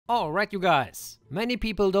Alright you guys, many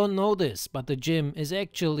people don't know this, but the gym is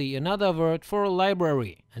actually another word for a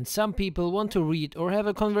library, and some people want to read or have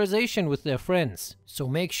a conversation with their friends. So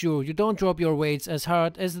make sure you don't drop your weights as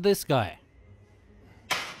hard as this guy.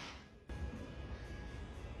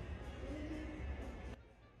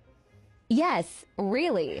 Yes,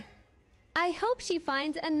 really. I hope she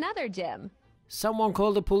finds another gym. Someone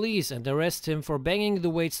call the police and arrest him for banging the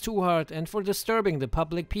weights too hard and for disturbing the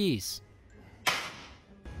public peace.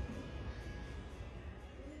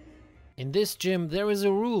 In this gym there is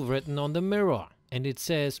a rule written on the mirror, and it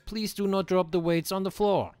says please do not drop the weights on the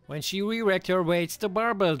floor. When she re-racked her weights, the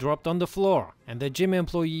barbell dropped on the floor, and the gym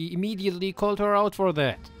employee immediately called her out for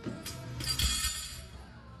that.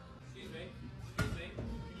 Excuse me, can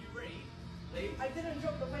you read? I didn't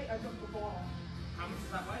drop the weight, I dropped the ball. How much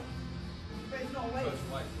does that weigh? There's no weight.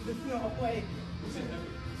 Close weight. There's no weight.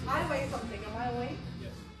 I weigh something, am I weight?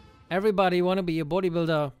 Yes. Everybody wanna be a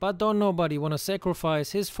bodybuilder, but don't nobody wanna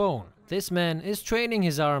sacrifice his phone. This man is training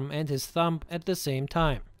his arm and his thumb at the same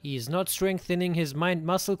time. He is not strengthening his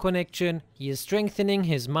mind-muscle connection, he is strengthening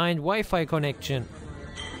his mind-Wi-Fi connection.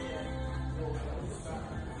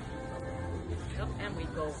 And we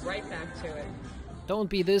go right back to it. Don't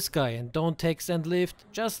be this guy and don't text and lift,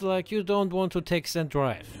 just like you don't want to text and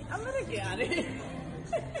drive. I'm gonna get out of here.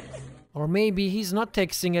 Or maybe he's not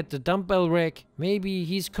texting at the dumbbell rack, maybe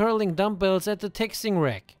he's curling dumbbells at the texting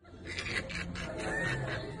rack.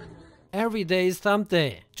 Every day is thumb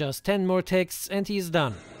day, just 10 more texts and he's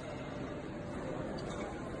done.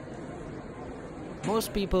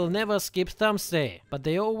 Most people never skip thumbs day, but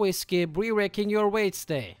they always skip re-racking your weights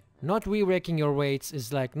day. Not re-racking your weights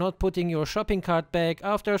is like not putting your shopping cart back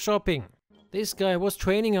after shopping. This guy was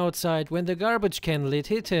training outside when the garbage can lid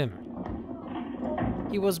hit him.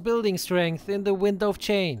 He was building strength in the wind of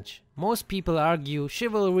change. Most people argue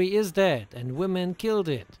chivalry is dead and women killed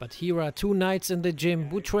it. But here are two knights in the gym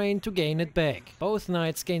who trained to gain it back. Both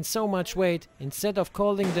knights gained so much weight, instead of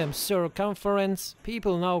calling them circumference,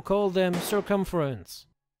 people now call them circumference.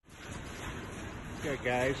 Okay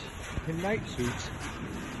guys, in night suits,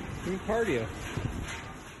 doing cardio.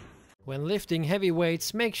 When lifting heavy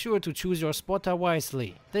weights, make sure to choose your spotter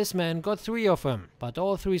wisely. This man got 3 of them, but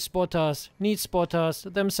all 3 spotters need spotters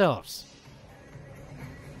themselves.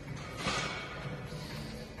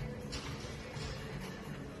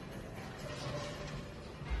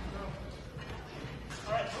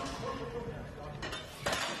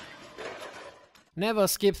 Never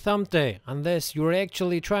skip thumb day, unless you're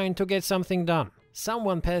actually trying to get something done.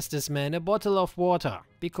 Someone passed this man a bottle of water,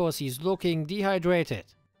 because he's looking dehydrated.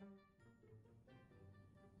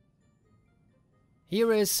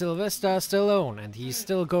 Here is Sylvester Stallone, and he's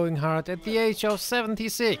still going hard at the age of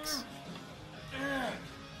 76.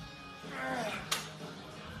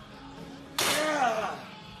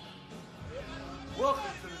 Welcome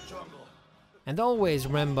to the jungle. And always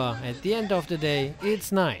remember, at the end of the day,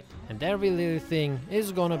 it's night, and every little thing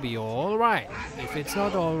is gonna be alright. If it's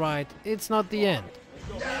not alright, it's not the end.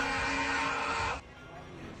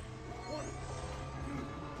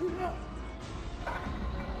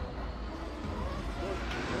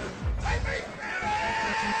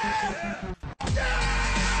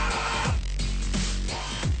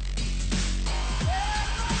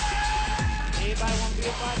 Anybody want to be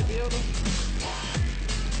a bodybuilder?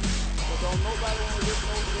 But don't nobody want to live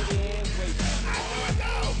no video.